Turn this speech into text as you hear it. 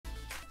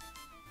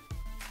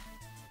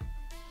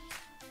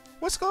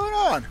What's going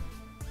on?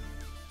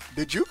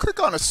 Did you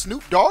click on a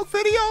Snoop Dogg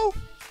video?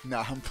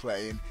 Nah, I'm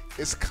playing.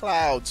 It's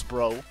clouds,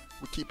 bro.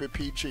 We keep it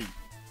PG.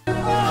 Oh,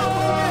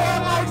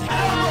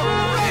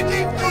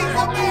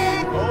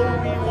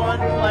 we won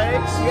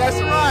plagues?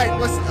 Yes, right.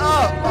 What's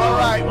up? All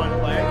right. We won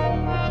plagues.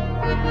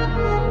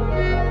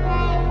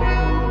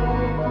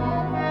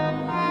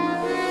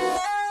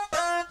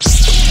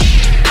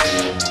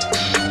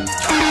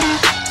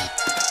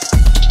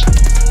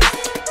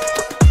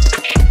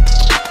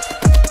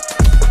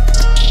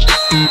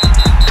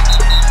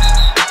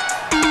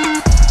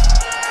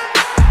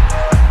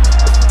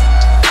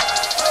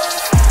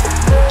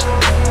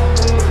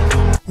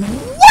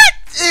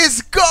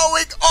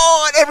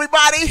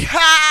 Everybody,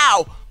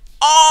 how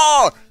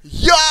are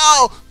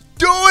y'all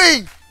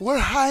doing? We're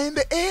high in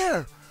the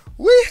air.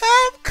 We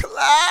have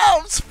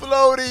clouds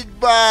floating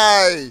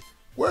by.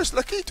 Where's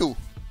Lakitu?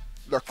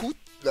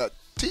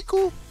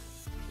 Lakitu?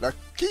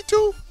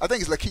 Lakitu? I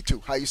think it's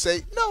Lakitu. How you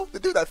say? No, to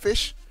do that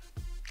fish.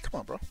 Come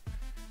on, bro.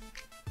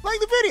 Like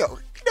the video.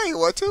 You know you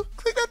want to.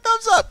 Click that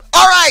thumbs up.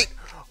 All right.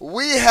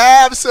 We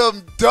have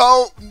some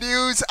dope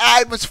news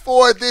items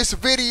for this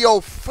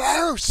video.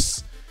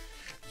 First,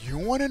 you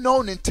want to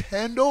know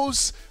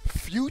Nintendo's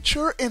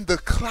future in the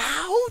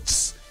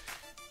clouds?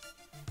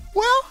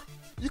 Well,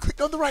 you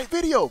clicked on the right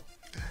video.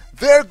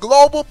 Their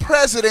global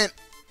president,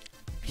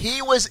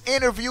 he was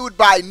interviewed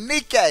by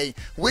Nikkei,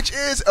 which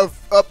is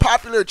a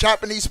popular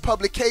Japanese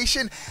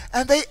publication,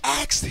 and they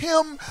asked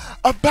him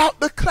about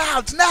the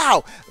clouds.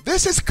 Now,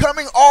 this is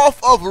coming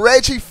off of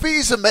Reggie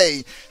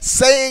Fils-Aimé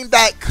saying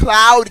that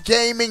cloud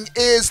gaming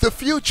is the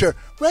future.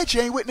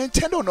 Reggie ain't with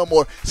Nintendo no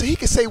more, so he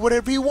can say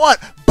whatever he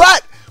wants.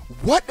 But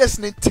what does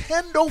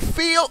Nintendo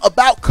feel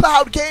about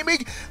cloud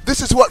gaming?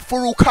 This is what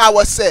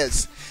Furukawa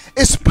says.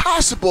 It's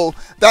possible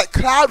that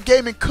cloud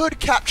gaming could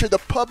capture the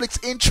public's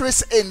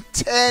interest in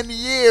 10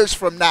 years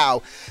from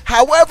now.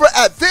 However,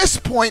 at this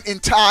point in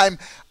time,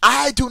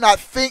 I do not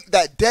think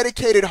that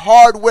dedicated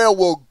hardware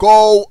will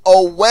go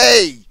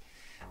away.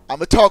 I'm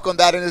going to talk on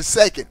that in a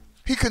second.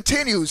 He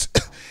continues,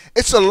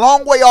 it's a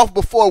long way off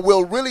before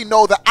we'll really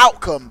know the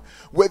outcome.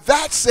 With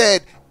that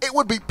said, it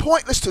would be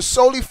pointless to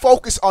solely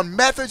focus on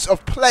methods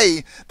of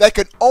play that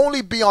can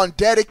only be on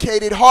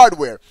dedicated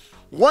hardware.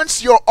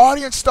 Once your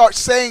audience starts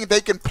saying they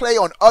can play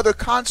on other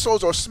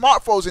consoles or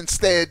smartphones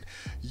instead,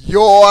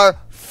 you're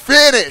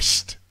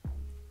finished.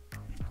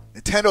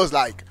 Nintendo's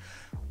like,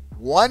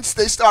 once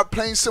they start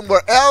playing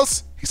somewhere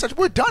else, he said,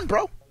 we're done,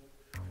 bro.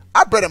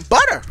 Our bread and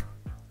butter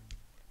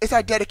is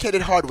our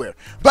dedicated hardware.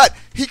 But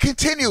he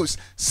continues,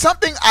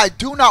 something I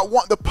do not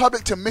want the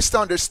public to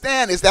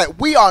misunderstand is that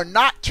we are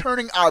not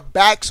turning our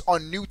backs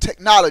on new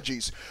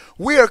technologies.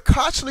 We are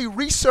constantly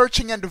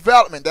researching and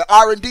development. The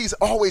R&D is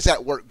always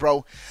at work,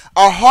 bro.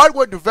 Our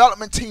hardware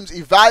development teams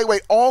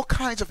evaluate all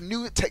kinds of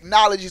new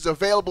technologies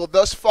available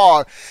thus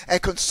far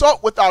and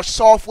consult with our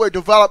software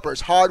developers.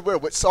 Hardware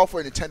with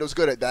software, Nintendo's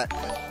good at that.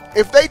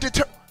 If they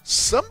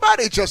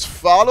somebody just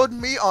followed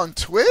me on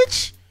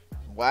Twitch?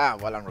 Wow,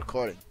 while I'm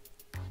recording.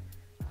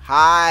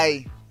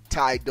 Hi,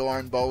 Ty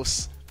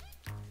Dornbos.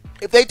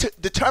 If they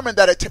determine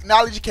that a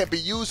technology can be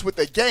used with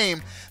a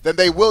game, then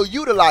they will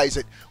utilize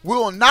it. We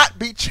will not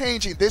be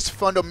changing this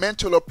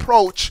fundamental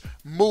approach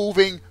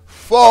moving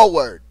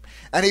forward.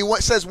 And he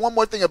says one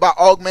more thing about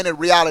augmented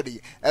reality.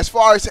 As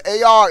far as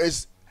AR,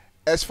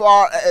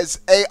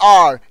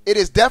 it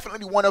is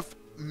definitely one of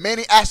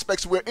many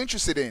aspects we're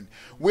interested in.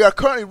 We are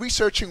currently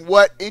researching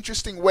what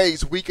interesting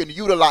ways we can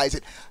utilize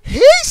it.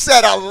 He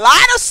said a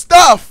lot of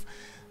stuff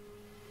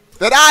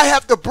that I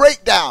have to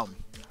break down.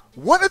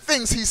 One of the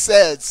things he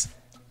says,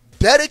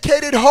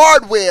 dedicated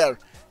hardware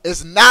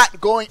is not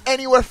going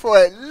anywhere for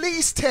at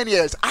least 10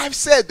 years. I've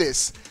said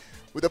this.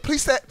 With the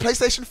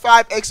PlayStation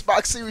 5,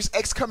 Xbox Series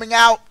X coming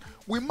out,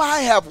 we might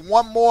have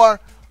one more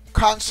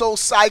console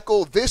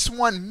cycle. This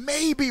one,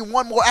 maybe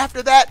one more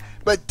after that.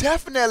 But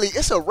definitely,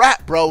 it's a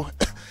wrap, bro.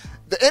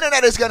 The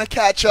internet is going to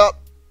catch up.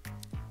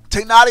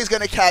 Technology is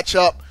going to catch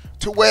up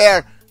to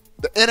where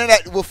the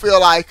internet will feel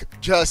like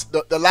just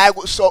the lag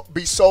will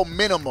be so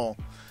minimal,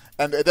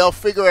 and they'll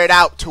figure it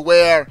out to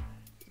where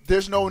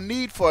there's no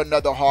need for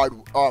another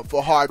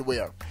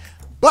hardware.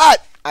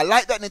 But I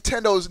like that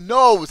Nintendo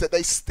knows that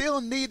they still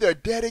need their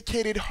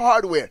dedicated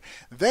hardware.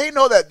 They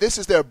know that this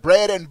is their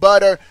bread and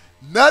butter.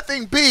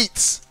 Nothing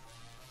beats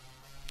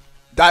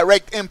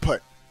direct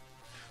input.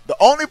 The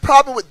only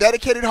problem with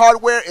dedicated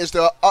hardware is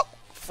the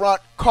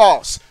upfront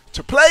cost.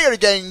 To play your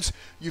games,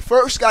 you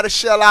first got to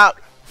shell out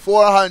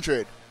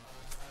 $400.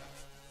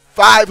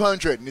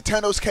 $500,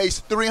 Nintendo's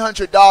case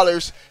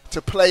 $300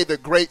 to play the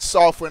great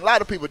software. And a lot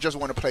of people just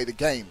want to play the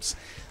games.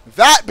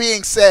 That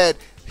being said,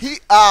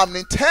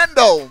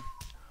 Nintendo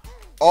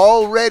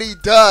already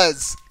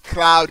does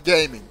cloud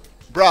gaming,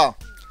 bro.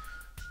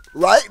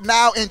 Right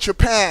now in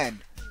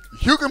Japan,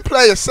 you can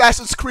play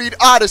Assassin's Creed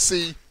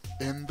Odyssey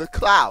in the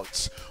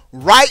clouds.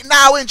 Right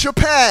now in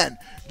Japan,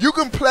 you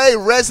can play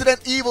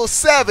Resident Evil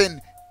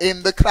 7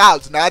 in the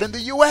clouds, not in the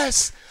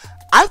US.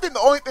 I think the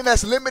only thing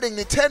that's limiting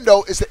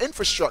Nintendo is the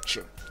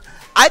infrastructure.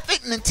 I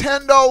think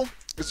Nintendo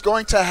is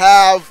going to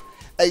have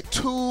a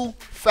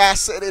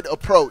two-faceted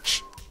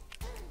approach.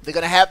 They're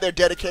going to have their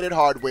dedicated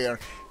hardware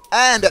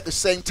and at the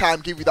same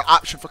time give you the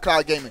option for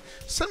cloud gaming,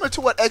 similar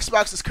to what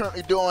Xbox is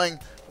currently doing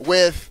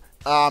with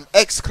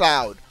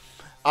xCloud.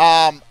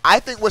 I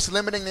think what's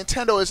limiting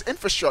Nintendo is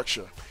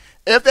infrastructure.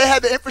 If they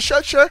had the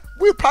infrastructure,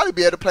 we'd probably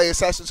be able to play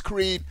Assassin's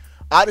Creed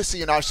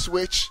Odyssey in our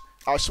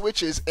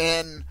Switches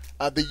in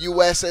the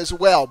US as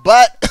well.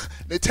 But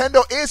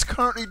Nintendo is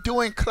currently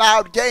doing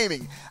cloud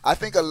gaming. I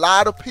think a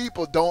lot of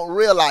people don't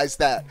realize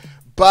that,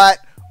 but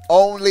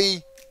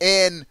only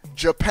in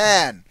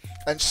Japan.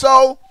 And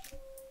so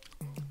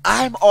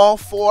I'm all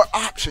for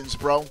options,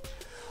 bro.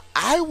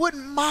 I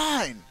wouldn't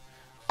mind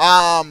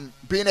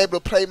being able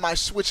to play my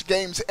Switch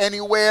games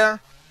anywhere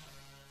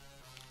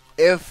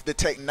if the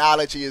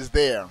technology is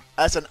there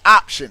as an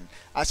option.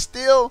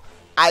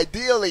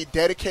 Ideally,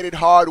 dedicated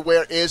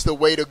hardware is the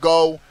way to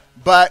go,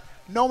 but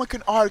no one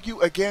can argue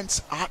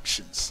against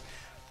options.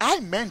 I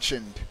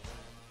mentioned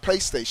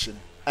PlayStation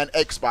and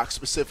Xbox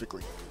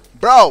specifically.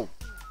 Bro,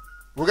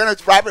 we're going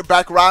to wrap it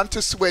back around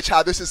to Switch,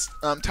 how this is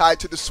tied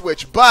to the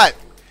Switch, but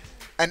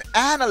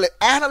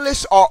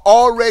analysts are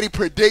already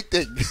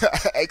predicting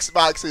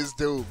Xbox's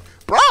doom.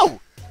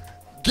 Bro,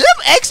 give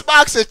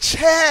Xbox a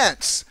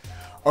chance.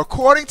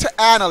 According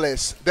to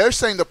analysts, they're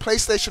saying the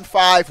PlayStation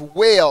 5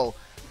 will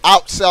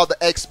outsell the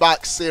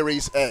Xbox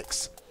Series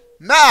X.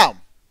 Now,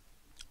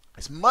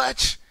 as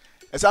much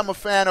as I'm a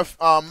fan of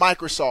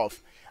Microsoft,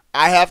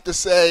 I have to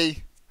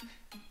say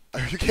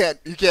you can't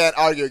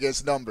argue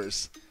against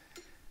numbers.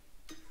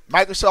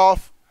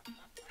 Microsoft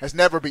has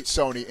never beat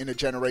Sony in a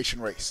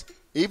generation race.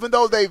 Even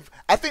though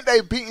I think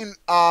they've beaten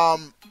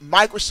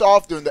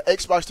Microsoft during the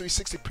Xbox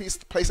 360,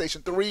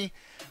 PlayStation 3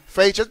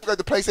 phase, just because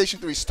the PlayStation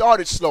 3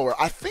 started slower.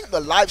 I think the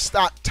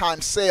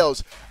lifetime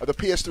sales of the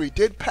PS3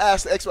 did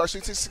pass the Xbox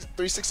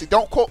 360.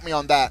 Don't quote me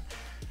on that.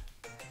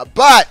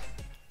 But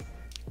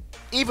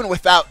even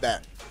without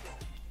that,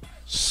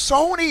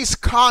 Sony's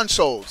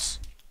consoles,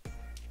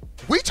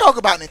 we talk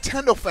about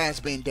Nintendo fans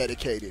being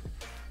dedicated.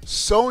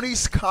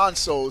 Sony's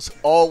consoles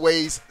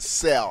always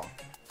sell.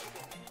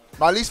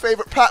 My least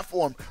favorite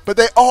platform, but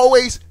they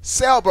always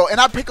sell, bro. And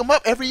I pick them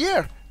up every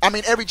year. I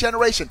mean, every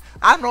generation.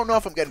 I don't know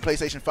if I'm getting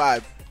PlayStation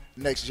 5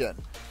 next gen.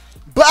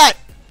 But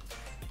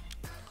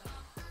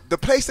the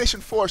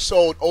PlayStation 4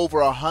 sold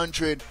over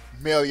 100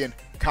 million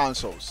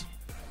consoles.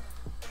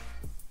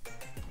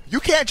 You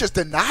can't just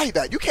deny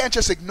that. You can't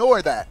just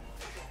ignore that.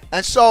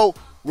 And so,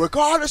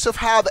 regardless of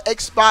how the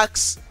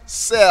Xbox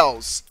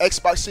sells,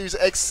 Xbox Series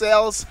X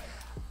sells,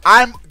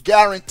 I'm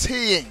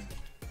guaranteeing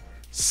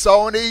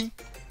Sony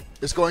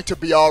is going to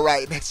be all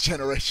right next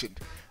generation.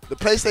 The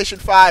PlayStation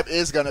 5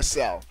 is going to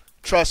sell.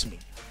 Trust me.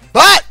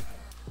 But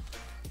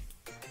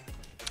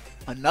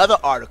another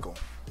article.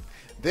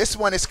 This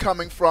one is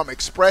coming from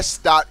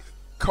express.co.uk.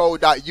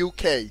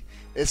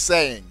 is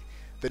saying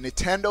the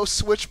Nintendo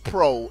Switch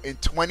Pro in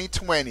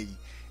 2020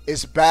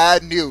 is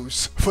bad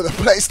news for the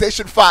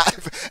PlayStation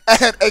 5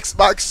 and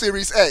Xbox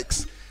Series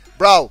X.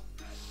 Bro,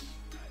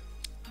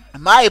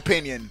 in my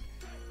opinion,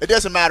 it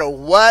doesn't matter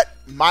what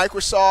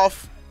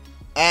Microsoft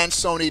and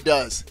Sony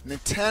does.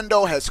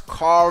 Nintendo has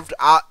carved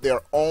out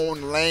their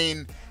own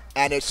lane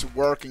and it's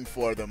working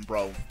for them,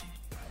 bro.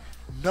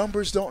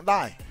 Numbers don't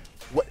lie.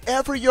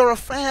 Whatever you're a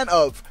fan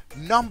of,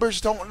 numbers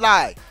don't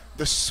lie.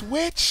 The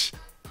Switch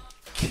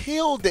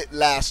killed it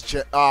last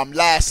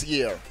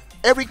year.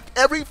 Every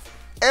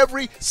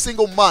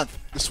single month,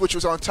 the Switch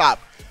was on top.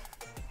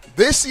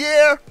 This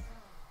year,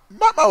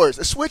 mark my words,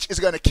 the Switch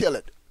is going to kill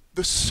it.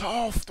 The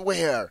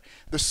software.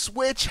 The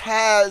Switch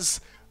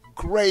has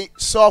great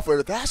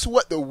software. That's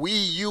what the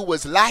Wii U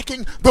was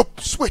lacking. The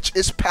Switch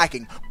is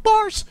packing.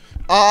 Bars.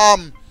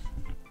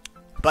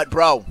 But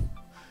bro,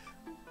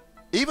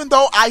 even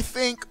though I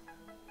think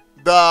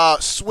the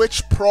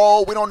Switch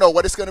Pro, we don't know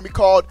what it's going to be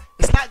called,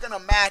 it's not going to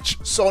match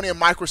Sony and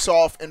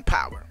Microsoft in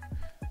power.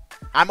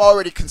 I'm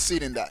already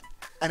conceding that.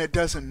 And it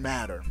doesn't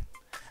matter.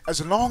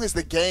 As long as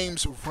the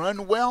games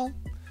run well,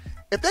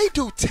 if they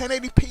do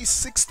 1080p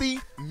 60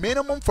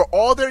 minimum for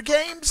all their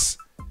games,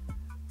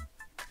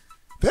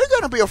 they're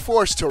going to be a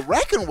force to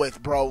reckon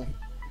with, bro.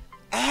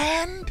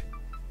 And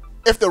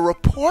if the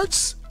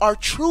reports are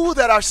true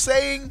that are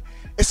saying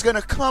it's going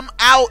to come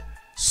out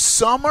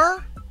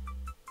summer,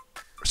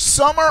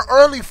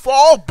 early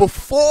fall,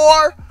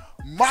 before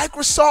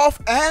Microsoft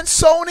and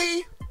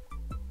Sony,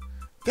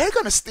 they're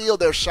going to steal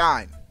their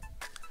shine.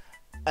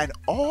 And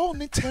all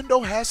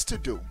Nintendo has to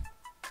do,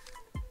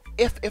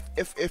 if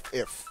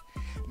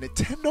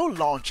Nintendo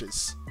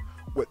launches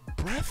with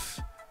Breath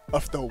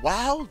of the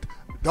Wild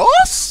 2,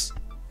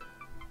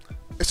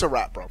 it's a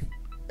wrap, bro.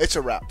 It's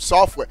a wrap.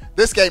 Software.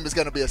 This game is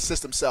going to be a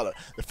system seller.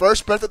 The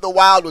first Breath of the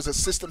Wild was a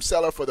system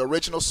seller for the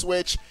original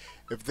Switch.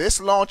 If this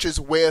launches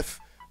with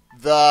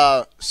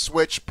the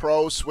Switch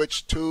Pro,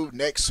 Switch 2,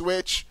 next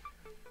Switch,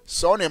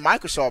 Sony and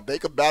Microsoft, they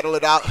could battle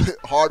it out.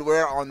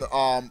 Hardware on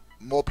the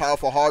more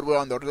powerful hardware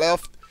on the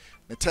left.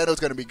 Nintendo's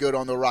going to be good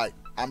on the right.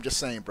 I'm just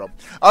saying, bro.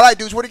 All right,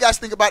 dudes, what do you guys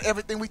think about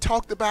everything we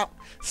talked about?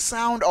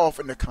 Sound off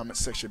in the comment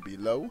section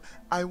below.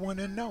 I want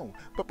to know.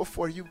 But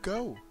before you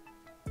go,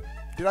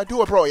 Did I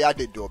do it, bro? Yeah, I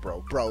did do it,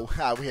 bro. Bro,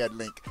 we had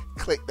link.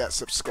 Click that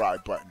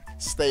subscribe button.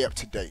 Stay up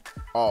to date.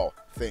 All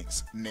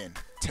things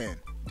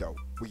Nintendo.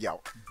 We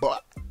out.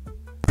 But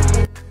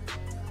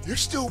you're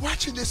still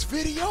watching this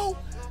video?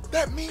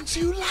 That means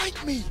you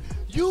like me.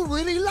 You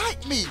really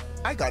like me.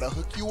 I gotta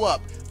hook you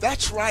up.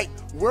 That's right,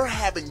 we're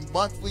having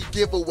monthly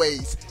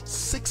giveaways.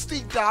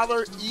 $60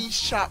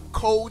 eShop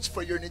codes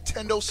for your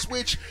Nintendo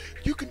Switch.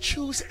 You can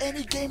choose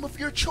any game of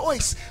your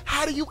choice.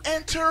 How do you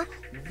enter?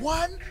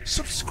 1,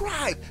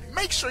 subscribe.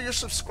 Make sure you're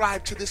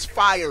subscribed to this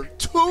fire.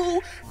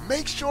 2,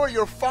 make sure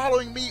you're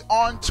following me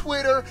on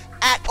Twitter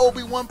at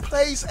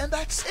Obi1Plays, and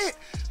that's it.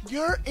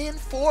 You're in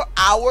for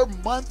our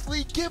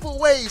monthly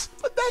giveaways.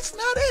 But that's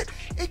not it.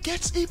 It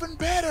gets even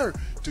better.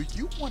 Do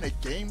you want to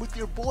game with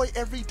your boy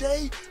every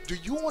day? Do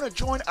you want to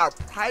join our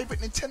private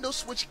Nintendo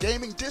Switch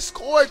gaming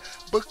Discord?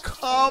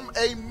 Become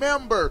a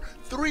member.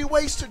 3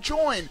 ways to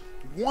join.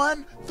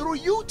 1, through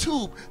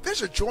YouTube.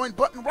 There's a join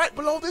button right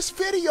below this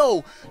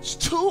video.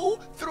 2,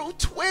 through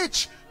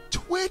Twitch.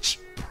 Twitch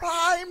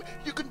Prime,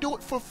 you can do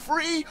it for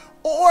free,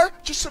 or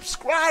just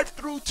subscribe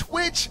through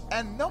Twitch.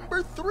 And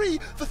number 3,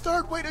 the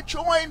third way to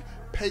join,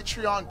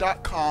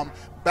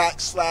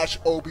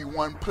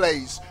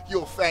 patreon.com/Obi1Plays.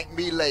 You'll thank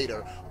me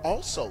later.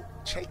 Also,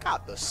 check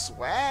out the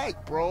swag,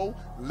 bro.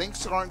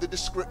 Links are in the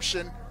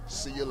description.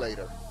 See you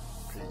later.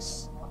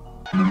 Peace.